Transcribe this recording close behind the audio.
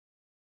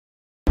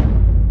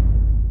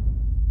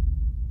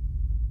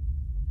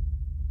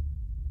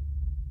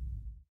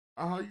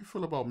How you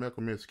feel about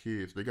Malcolm X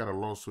kids? They got a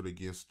lawsuit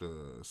against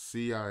the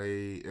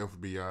CIA,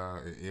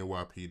 FBI, and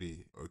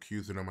NYPD,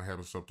 accusing them of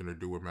having something to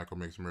do with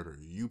Malcolm X murder.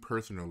 You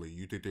personally,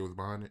 you think they was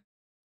behind it?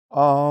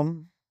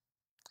 Um,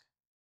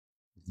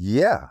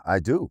 yeah, I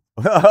do.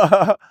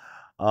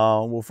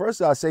 Well,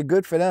 first I say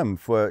good for them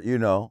for,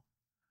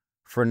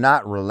 for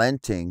not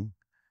relenting,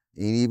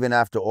 and even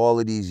after all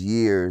of these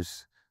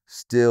years,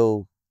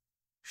 still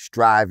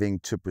striving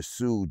to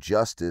pursue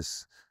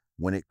justice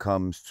when it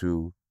comes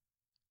to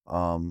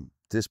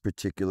this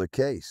particular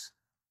case.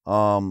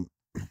 Um,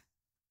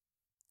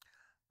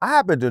 I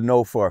happen to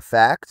know for a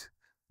fact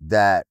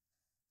that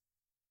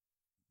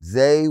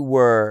they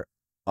were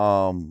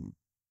um,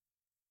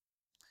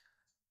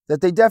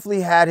 that they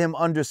definitely had him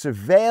under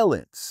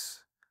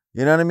surveillance.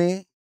 You know what I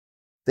mean?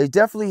 They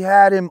definitely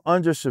had him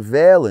under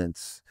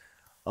surveillance.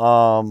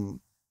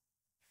 Um,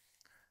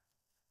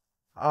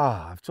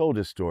 I've told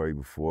this story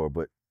before,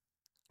 but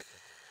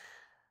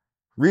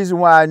reason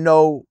why I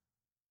know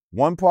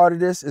one part of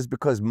this is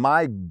because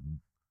my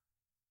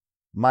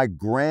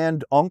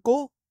grand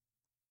uncle,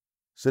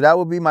 so that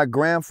would be my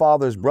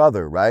grandfather's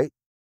brother, right?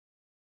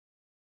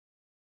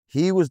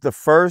 He was the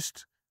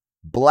first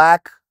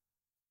black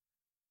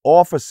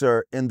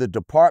officer in the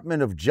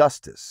Department of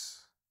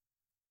Justice.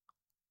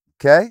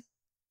 Okay?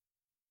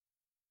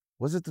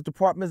 Was it the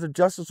Department of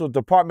Justice or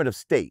Department of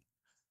State?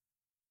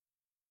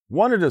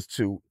 One of those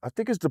two. I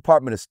think it's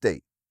Department of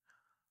State.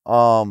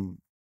 Um,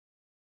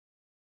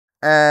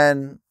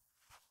 and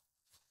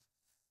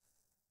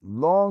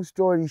long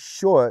story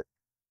short,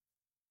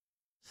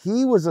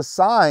 he was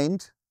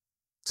assigned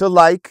to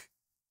like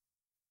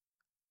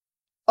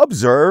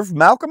observe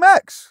Malcolm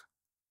X.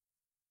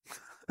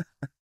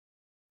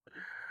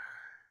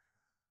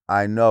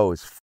 I know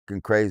it's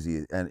fucking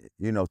crazy. And,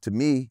 to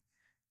me,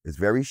 it's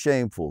very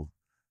shameful.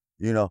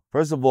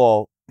 First of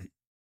all,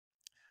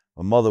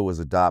 my mother was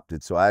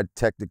adopted, so I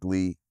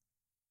technically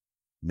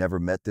never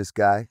met this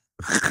guy.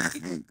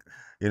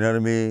 You know what I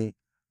mean?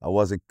 I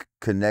wasn't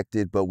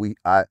connected, but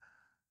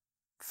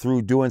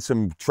through doing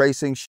some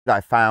tracing shit,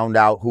 I found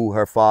out who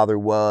her father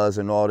was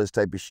and all this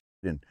type of shit.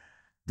 And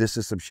this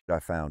is some shit I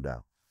found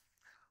out.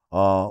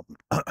 Uh,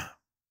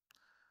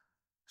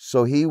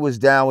 so he was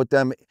down with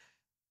them.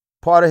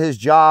 Part of his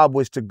job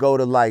was to go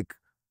to like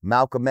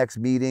Malcolm X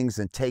meetings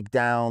and take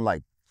down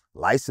like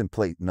license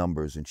plate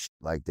numbers and shit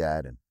like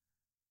that. And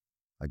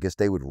I guess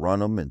they would run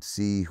them and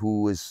see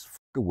who is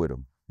fucking with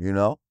him, you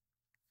know?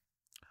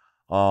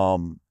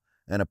 Um,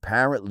 and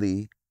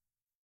apparently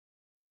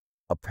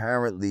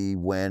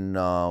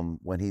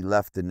when he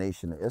left the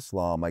Nation of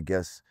Islam, I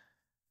guess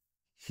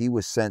he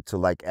was sent to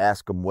like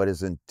ask him what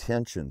his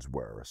intentions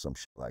were or some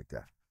shit like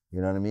that.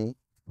 You know what I mean?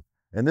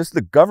 And this is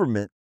the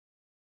government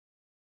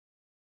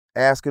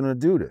asking him to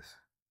do this.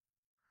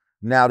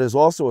 Now, there's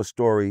also a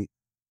story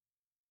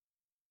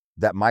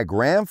that my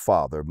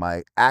grandfather,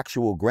 my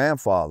actual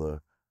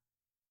grandfather,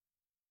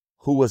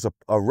 who was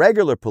a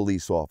regular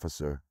police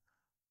officer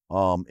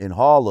in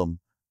Harlem,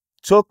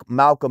 took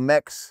Malcolm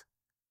X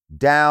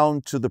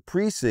down to the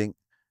precinct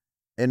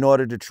in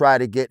order to try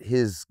to get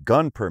his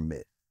gun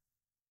permit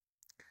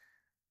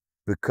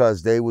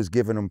because they was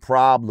giving him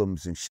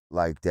problems and shit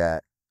like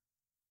that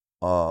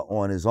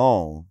on his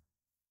own.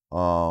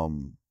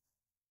 Um,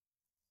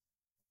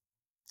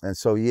 and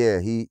so yeah,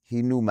 he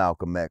knew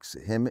Malcolm X.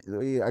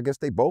 I guess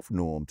they both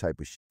knew him type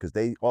of shit because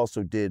they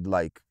also did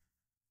like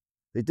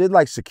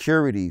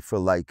security for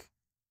like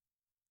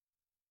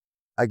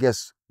I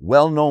guess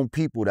well-known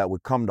people that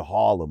would come to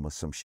Harlem or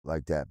some shit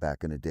like that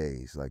back in the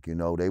days. Like,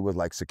 they were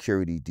like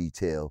security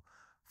detail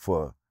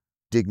for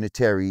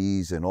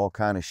dignitaries and all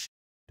kind of shit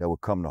that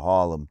would come to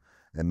Harlem.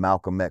 And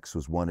Malcolm X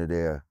was one of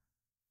their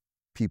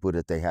people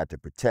that they had to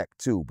protect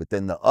too. But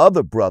then the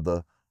other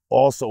brother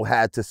also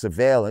had to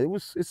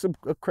surveil. It's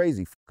a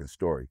crazy fucking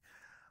story.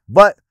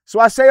 But so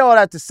I say all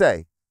that to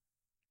say,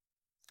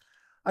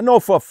 I know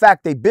for a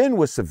fact they been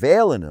was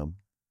surveilling him.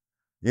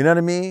 You know what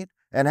I mean?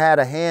 And had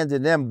a hand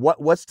in them.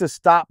 What's to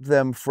stop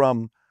them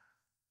from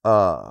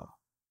uh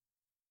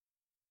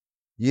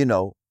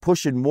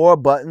pushing more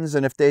buttons?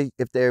 And if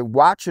they're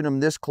watching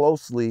them this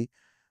closely,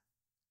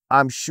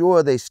 I'm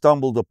sure they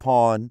stumbled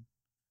upon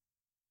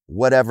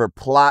whatever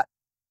plot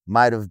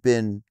might have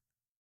been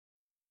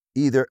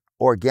either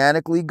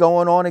organically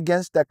going on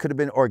against that could have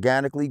been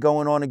organically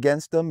going on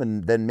against them,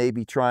 and then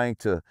maybe trying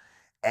to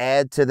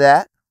add to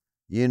that,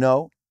 you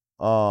know.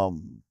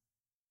 Um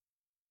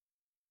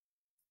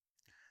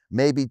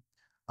Maybe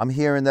I'm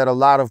hearing that a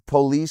lot of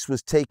police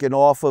was taken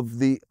off of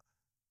the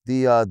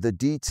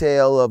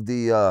detail of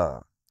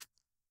the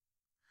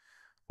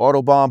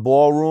Autobahn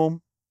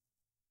Ballroom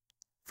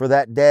for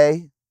that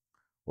day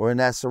or in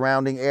that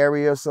surrounding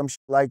area or some shit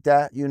like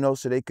that,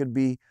 so they could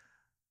be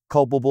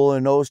culpable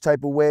in those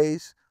type of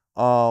ways.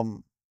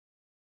 Um,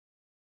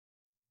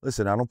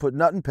 Listen, I don't put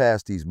nothing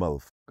past these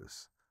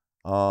motherfuckers.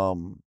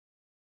 Um,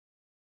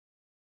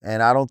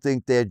 and I don't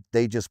think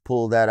they just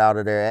pull that out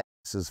of their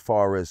ass as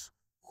far as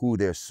who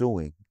they're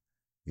suing.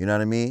 You know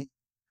what I mean?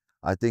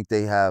 I think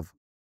they have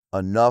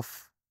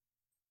enough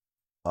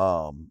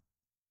um,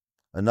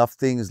 enough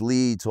things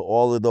lead to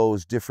all of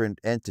those different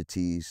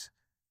entities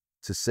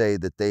to say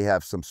that they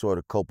have some sort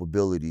of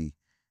culpability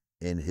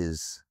in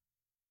his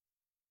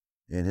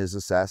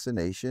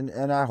assassination.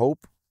 And I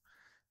hope,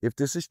 if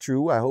this is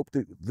true, I hope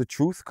that the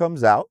truth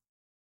comes out.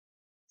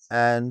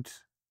 And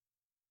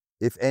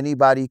if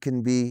anybody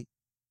can be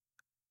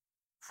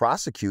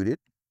prosecuted,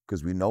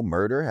 because we know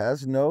murder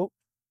has no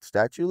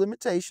statute of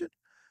limitation,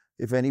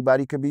 if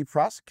anybody can be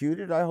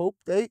prosecuted, I hope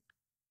they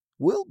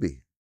will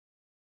be.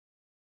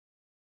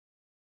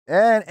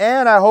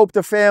 And I hope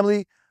the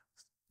family,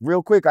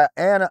 real quick,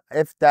 and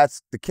if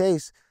that's the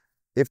case,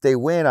 if they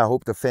win, I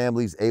hope the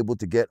family's able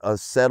to get a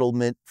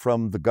settlement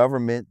from the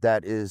government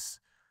that is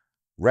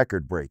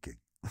record breaking.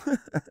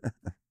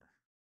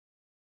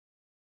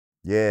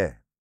 Yeah.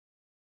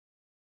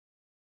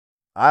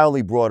 I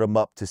only brought him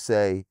up to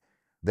say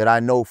that I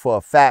know for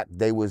a fact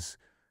they was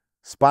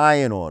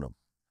spying on him,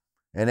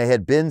 and they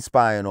had been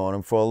spying on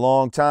him for a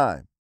long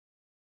time.